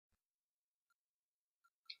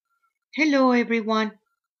Hello everyone,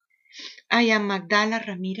 I am Magdala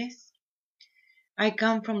Ramirez. I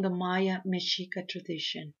come from the Maya Mexica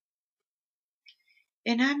tradition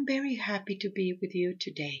and I'm very happy to be with you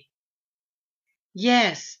today.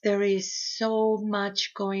 Yes, there is so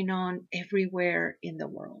much going on everywhere in the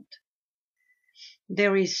world.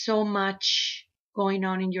 There is so much going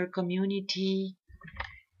on in your community,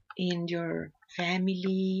 in your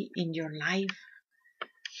family, in your life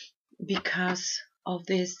because of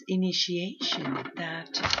this initiation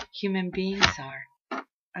that human beings are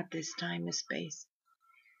at this time and space.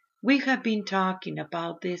 We have been talking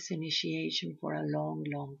about this initiation for a long,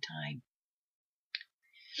 long time.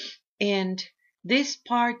 And this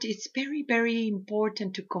part is very, very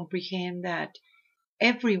important to comprehend that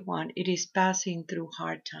everyone it is passing through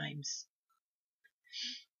hard times.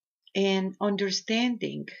 And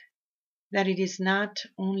understanding that it is not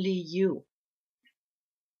only you.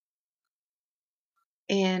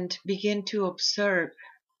 And begin to observe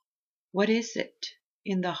what is it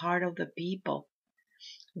in the heart of the people,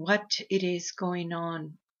 what it is going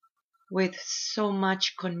on with so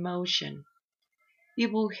much commotion.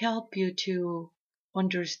 It will help you to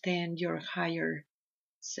understand your higher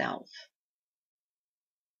self.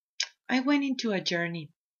 I went into a journey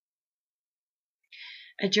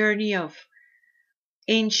of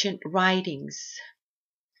ancient writings,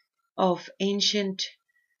 of ancient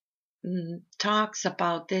talks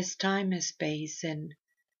about this time and space and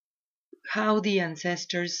how the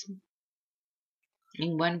ancestors,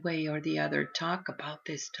 in one way or the other, talk about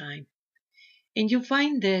this time. And you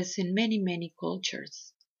find this in many, many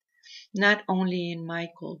cultures, not only in my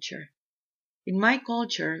culture. In my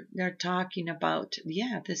culture, they're talking about,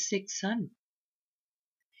 the sixth sun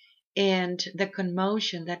and the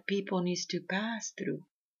commotion that people need to pass through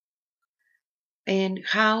and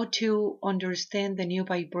how to understand the new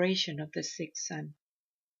vibration of the sixth sun.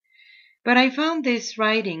 But I found these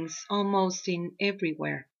writings almost in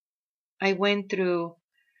everywhere. I went through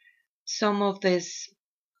some of this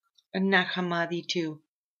Nag Hammadi too,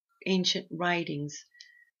 ancient writings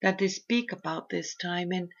that they speak about this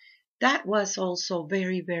time, and that was also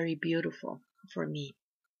very, very beautiful for me.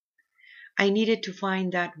 I needed to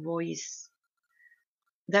find that voice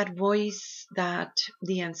that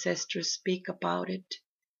the ancestors speak about it,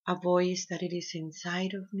 a voice that it is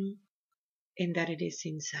inside of me and that it is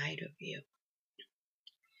inside of you.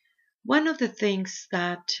 One of the things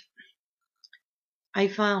that I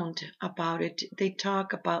found about it, they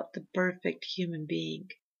talk about the perfect human being,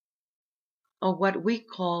 or what we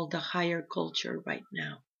call the higher culture right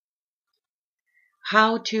now.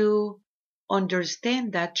 How to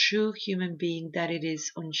understand that true human being, that it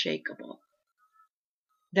is unshakable,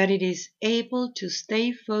 that it is able to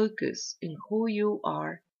stay focused in who you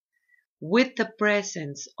are with the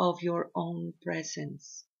presence of your own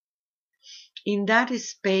presence. In that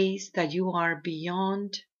space that you are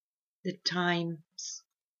beyond the times,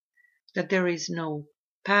 that there is no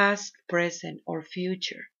past, present, or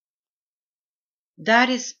future. That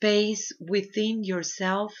space within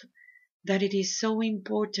yourself that it is so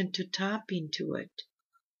important to tap into it.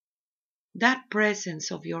 That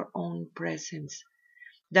presence of your own presence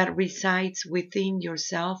that resides within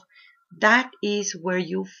yourself, that is where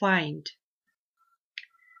you find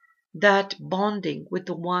that bonding with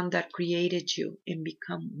the one that created you and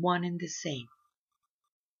become one and the same.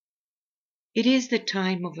 It is the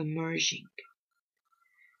time of emerging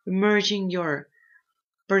your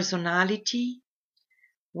personality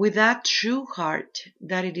with that true heart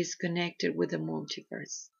that it is connected with the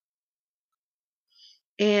multiverse.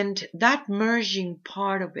 And that merging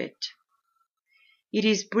part of it, it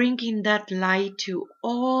is bringing that light to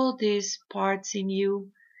all these parts in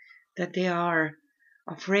you that they are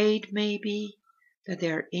afraid maybe, that they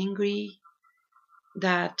are angry,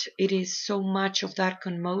 that it is so much of that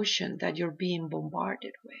commotion that you're being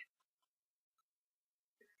bombarded with.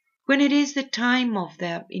 When it is the time of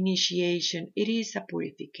the initiation, it is a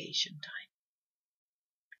purification time.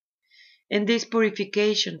 And this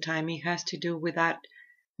purification time, it has to do with that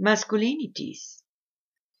masculinities.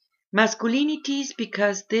 Masculinities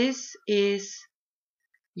because this is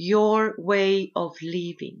your way of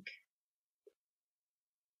living.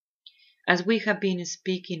 As we have been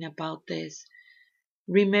speaking about this,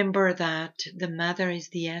 remember that the mother is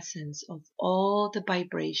the essence of all the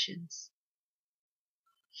vibrations.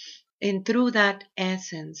 And through that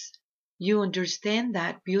essence, you understand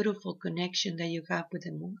that beautiful connection that you have with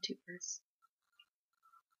the multiverse.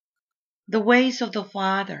 The ways of the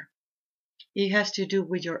Father, it has to do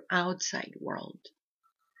with your outside world,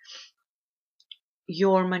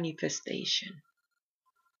 your manifestation.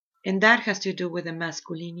 And that has to do with the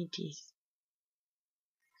masculinities.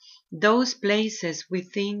 those places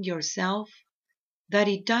within yourself that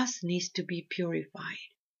it does need to be purified.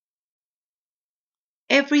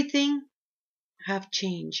 Everything have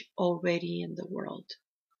changed already in the world,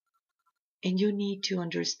 and you need to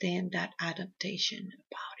understand that adaptation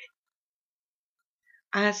about it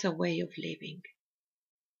as a way of living,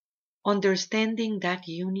 understanding that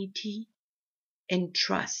unity and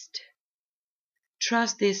trust.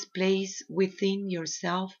 Trust this place within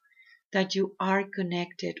yourself that you are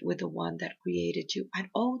connected with the one that created you at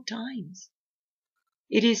all times.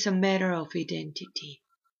 It is a matter of identity.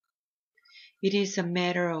 It is a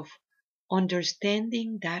matter of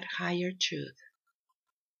understanding that higher truth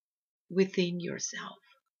within yourself.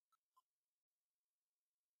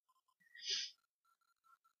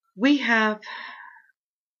 We have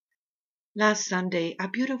last Sunday a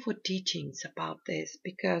beautiful teachings about this,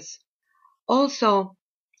 because also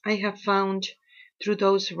I have found through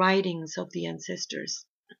those writings of the ancestors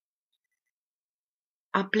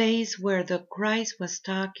a place where the Christ was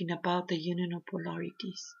talking about the union of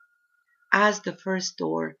polarities as the first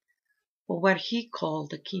door for what he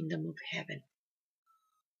called the kingdom of heaven.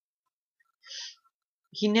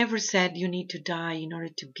 He never said you need to die in order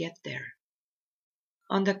to get there.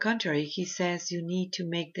 On the contrary, he says you need to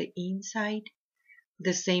make the inside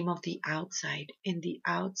the same of the outside, and the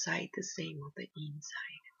outside the same of the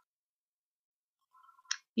inside.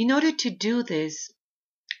 In order to do this,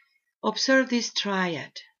 observe this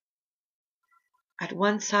triad. At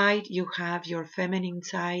one side you have your feminine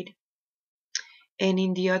side, and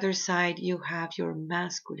in the other side you have your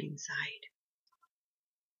masculine side.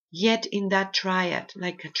 Yet in that triad,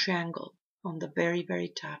 like a triangle on the very, very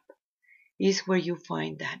top, is where you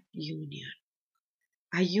find that union.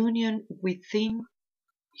 A union within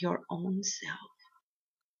your own self.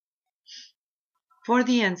 For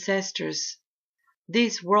the ancestors,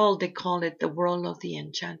 this world, they call it the world of the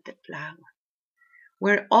enchanted flower,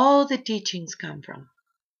 where all the teachings come from.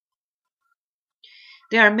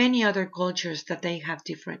 There are many other cultures that they have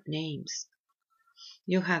different names.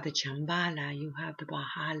 You have the Shambhala, you have the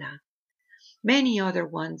Valhalla, many other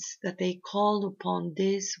ones that they call upon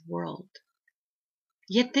this world.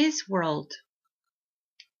 Yet this world,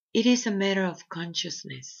 it is a matter of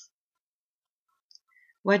consciousness.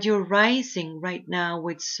 What you're rising right now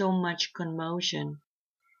with so much commotion,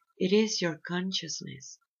 it is your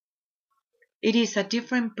consciousness. It is a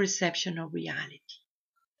different perception of reality.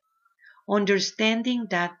 Understanding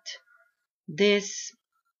that this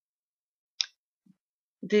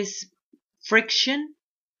friction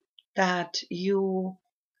that you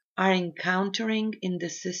are encountering in the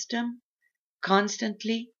system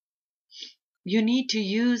constantly, you need to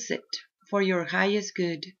use it for your highest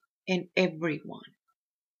good in everyone.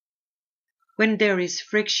 When there is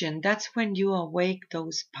friction, that's when you awake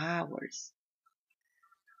those powers.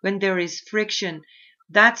 When there is friction,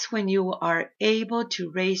 that's when you are able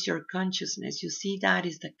to raise your consciousness. You see, that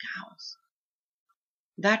is the chaos.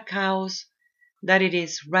 That chaos that it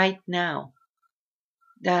is right now,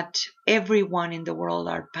 that everyone in the world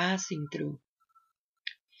are passing through.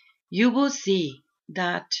 You will see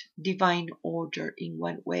that divine order in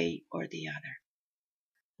one way or the other.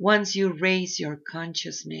 Once you raise your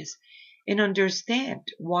consciousness and understand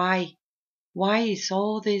why is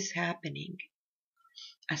all this happening,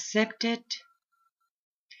 accept it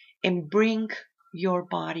and bring your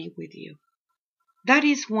body with you. That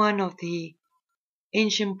is one of the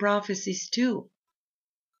ancient prophecies too.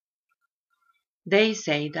 They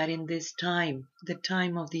say that in this time, the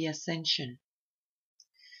time of the ascension,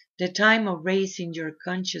 the time of raising your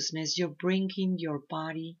consciousness, you're bringing your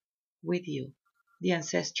body with you. The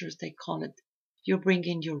ancestors, they call it, you're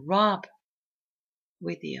bringing your robe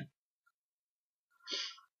with you.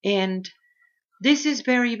 And this is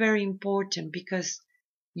very, very important, because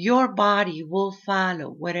your body will follow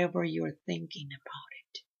whatever you're thinking about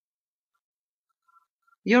it.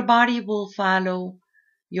 Your body will follow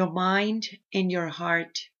your mind and your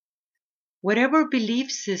heart, whatever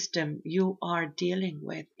belief system you are dealing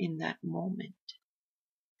with in that moment.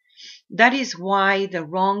 That is why the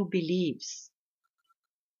wrong beliefs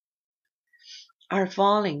are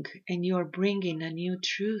falling, and you are bringing a new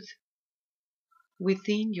truth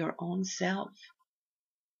within your own self.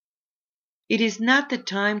 It is not the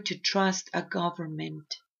time to trust a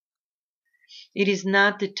government. It is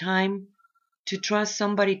not the time to trust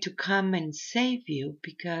somebody to come and save you,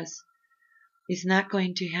 because it's not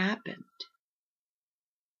going to happen.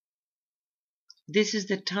 This is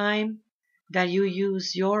the time that you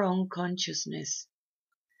use your own consciousness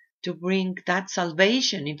to bring that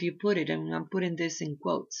salvation, if you put it, and I'm putting this in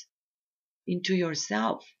quotes, into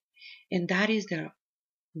yourself. And that is the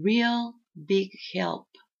real big help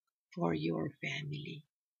for your family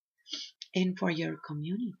and for your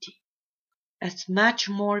community. As much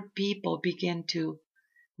more people begin to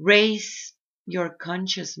raise your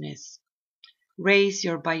consciousness, raise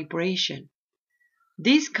your vibration,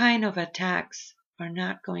 these kind of attacks are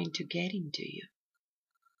not going to get into you.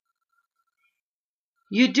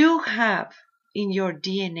 You do have in your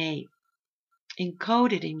DNA,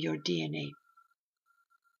 encoded in your DNA,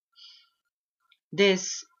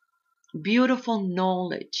 this beautiful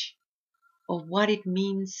knowledge of what it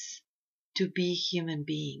means to be human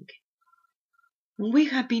being. We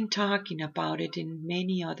have been talking about it in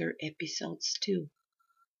many other episodes too.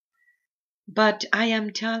 But I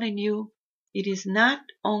am telling you, it is not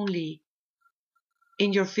only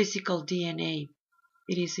in your physical DNA,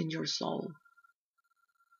 it is in your soul.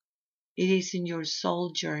 It is in your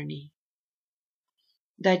soul journey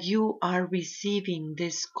that you are receiving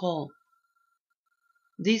this call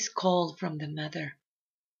from the mother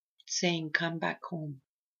saying, come back home.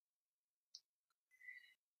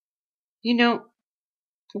 You know,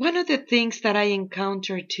 one of the things that I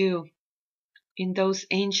encountered too in those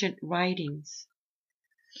ancient writings,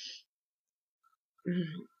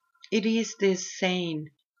 it is this saying,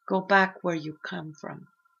 go back where you come from.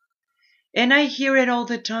 And I hear it all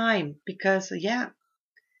the time because,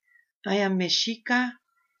 I am Mexica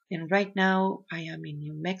and right now I am in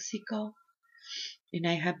New Mexico and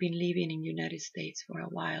I have been living in the United States for a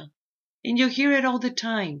while. And you hear it all the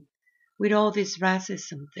time with all this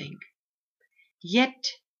racism thing. Yet,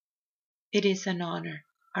 it is an honor,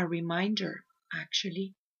 a reminder,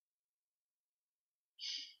 actually.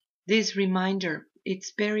 This reminder,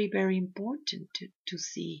 it's very, very important to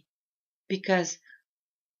see because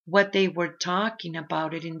what they were talking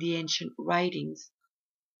about it in the ancient writings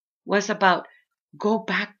was about go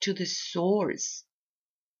back to the source.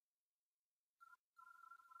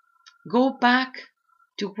 Go back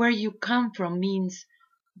to where you come from means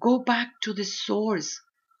go back to the source.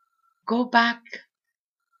 Go back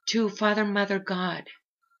to Father, Mother, God.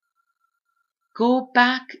 Go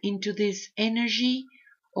back into this energy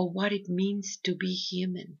of what it means to be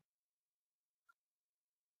human.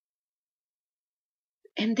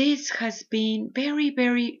 And this has been very,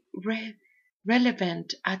 very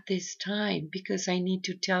relevant at this time because I need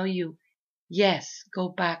to tell you, yes, go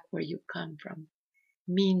back where you come from.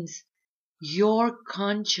 Means your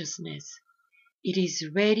consciousness, it is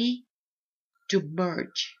ready to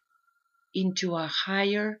merge into a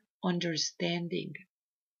higher understanding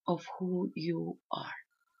of who you are.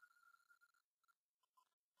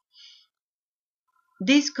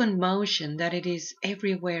 This commotion that it is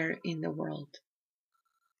everywhere in the world,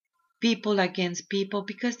 people against people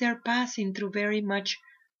because they're passing through very much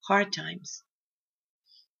hard times.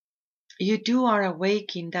 You do are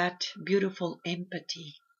awakening that beautiful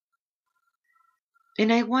empathy.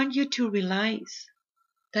 And I want you to realize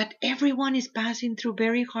that everyone is passing through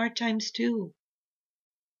very hard times too.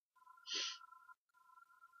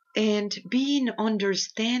 And being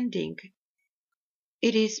understanding,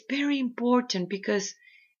 it is very important because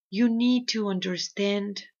you need to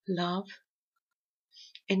understand love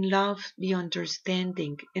and love the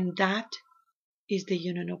understanding. And that is the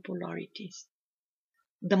union of polarities.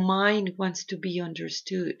 The mind wants to be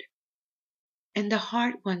understood and the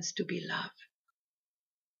heart wants to be loved.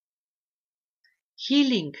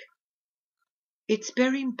 Healing, it's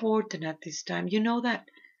very important at this time. You know that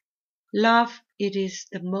love, it is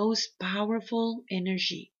the most powerful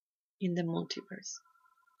energy in the multiverse.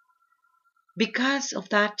 Because of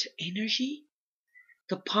that energy,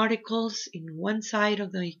 the particles in one side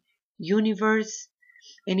of the universe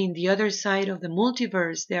and in the other side of the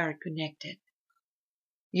multiverse, they are connected.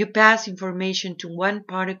 You pass information to one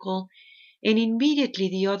particle and immediately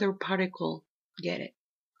the other particle get it.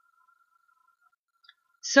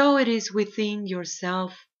 So it is within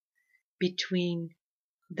yourself, between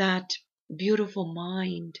that beautiful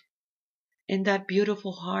mind and that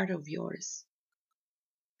beautiful heart of yours.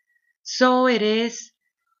 So it is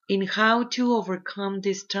in how to overcome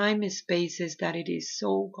these time spaces that it is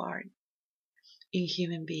so hard in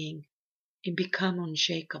human being and become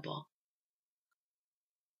unshakable.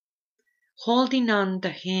 Holding on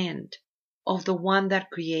the hand of the one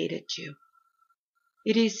that created you.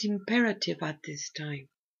 It is imperative at this time.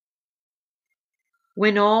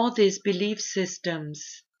 When all these belief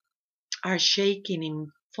systems are shaking and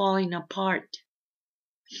falling apart,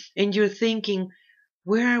 and you're thinking,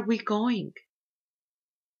 where are we going?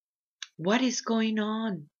 What is going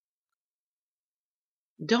on?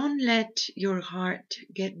 Don't let your heart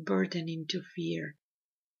get burdened into fear,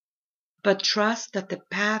 but trust that the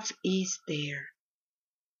path is there.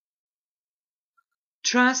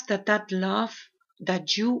 Trust that that love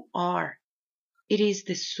that you are. It is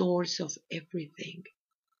the source of everything.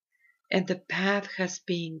 And the path has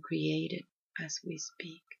been created as we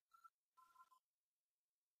speak.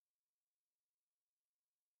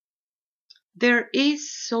 There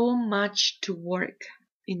is so much to work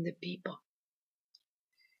in the people.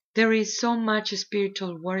 There is so much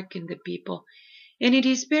spiritual work in the people. And it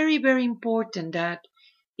is very, very important that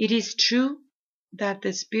it is true that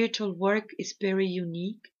the spiritual work is very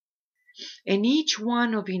unique. And each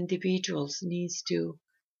one of individuals needs to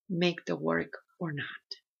make the work or not.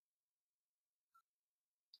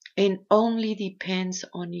 And only depends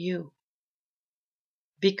on you.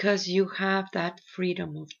 Because you have that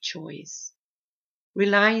freedom of choice.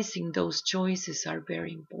 Realizing those choices are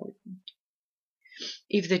very important.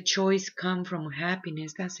 If the choice comes from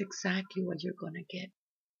happiness, that's exactly what you're going to get.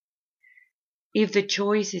 If the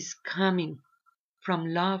choice is coming from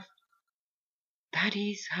love, that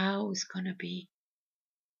is how it's going to be.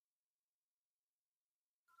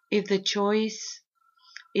 If the choice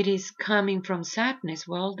it is coming from sadness,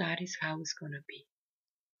 well, that is how it's going to be.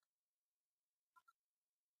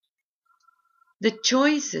 The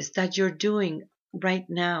choices that you're doing right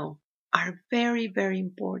now are very, very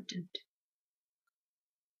important.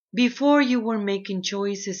 Before you were making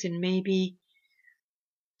choices and maybe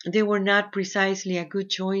they were not precisely a good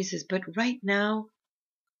choices, but right now,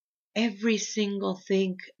 every single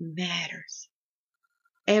thing matters.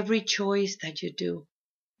 Every choice that you do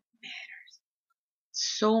matters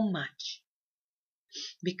so much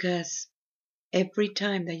because every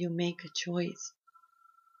time that you make a choice,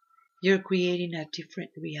 you're creating a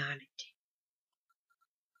different reality.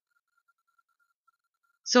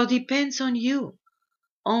 So it depends on you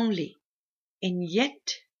only. And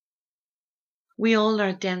yet, we all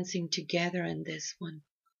are dancing together in this one.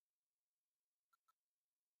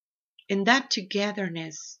 And that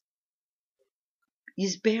togetherness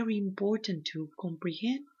is very important to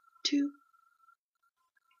comprehend too.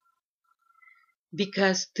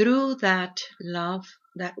 Because through that love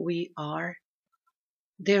that we are,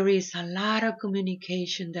 there is a lot of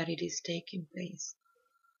communication that it is taking place.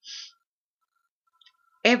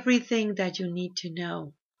 Everything that you need to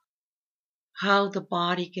know, how the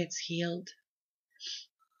body gets healed,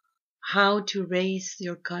 how to raise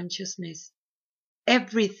your consciousness,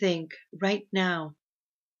 everything right now,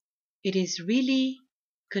 it is really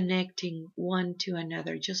connecting one to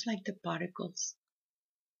another, just like the particles.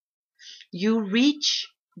 You reach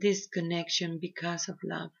this connection because of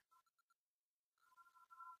love.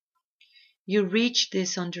 You reach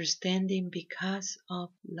this understanding because of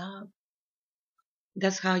love.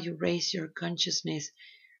 That's how you raise your consciousness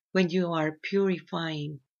when you are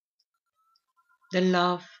purifying the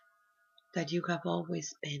love that you have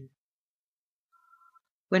always been.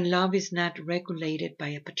 When love is not regulated by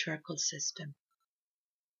a patriarchal system.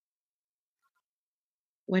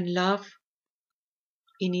 When love,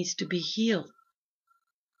 it needs to be healed.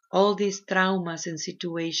 All these traumas and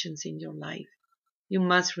situations in your life, you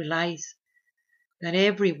must realize that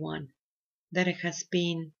everyone that has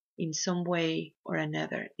been in some way or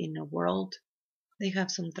another in a world, they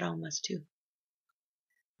have some traumas too.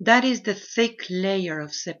 That is the thick layer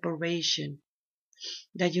of separation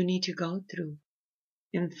that you need to go through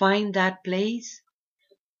and find that place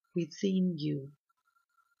within you.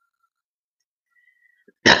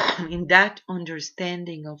 In that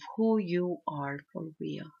understanding of who you are for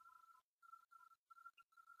real.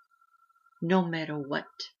 No matter what.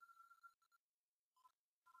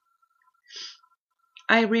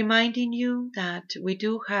 I'm reminding you that we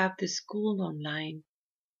do have the school online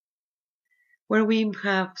where we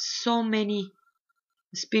have so many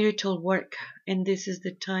spiritual work, and this is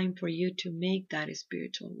the time for you to make that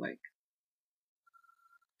spiritual work.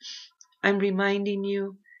 I'm reminding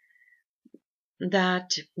you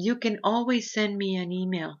that you can always send me an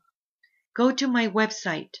email. Go to my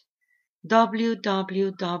website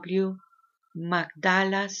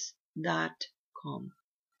www.magdalas.com.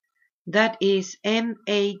 That is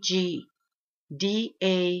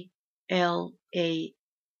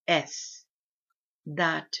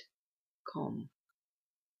MAGDALAS.com.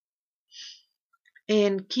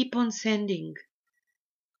 And keep on sending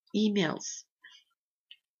emails.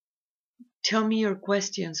 Tell me your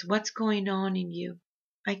questions. What's going on in you?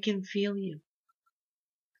 I can feel you.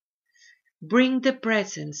 Bring the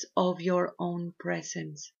presence of your own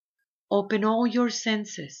presence. Open all your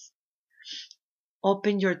senses.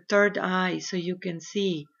 Open your third eye so you can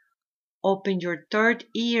see. Open your third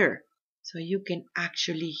ear so you can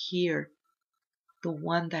actually hear the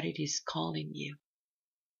one that it is calling you.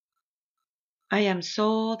 I am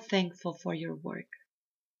so thankful for your work.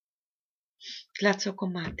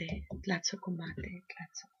 Tlatzocomate, Tlatzocomate,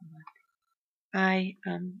 Tlatzocomate. I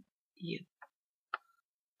am you.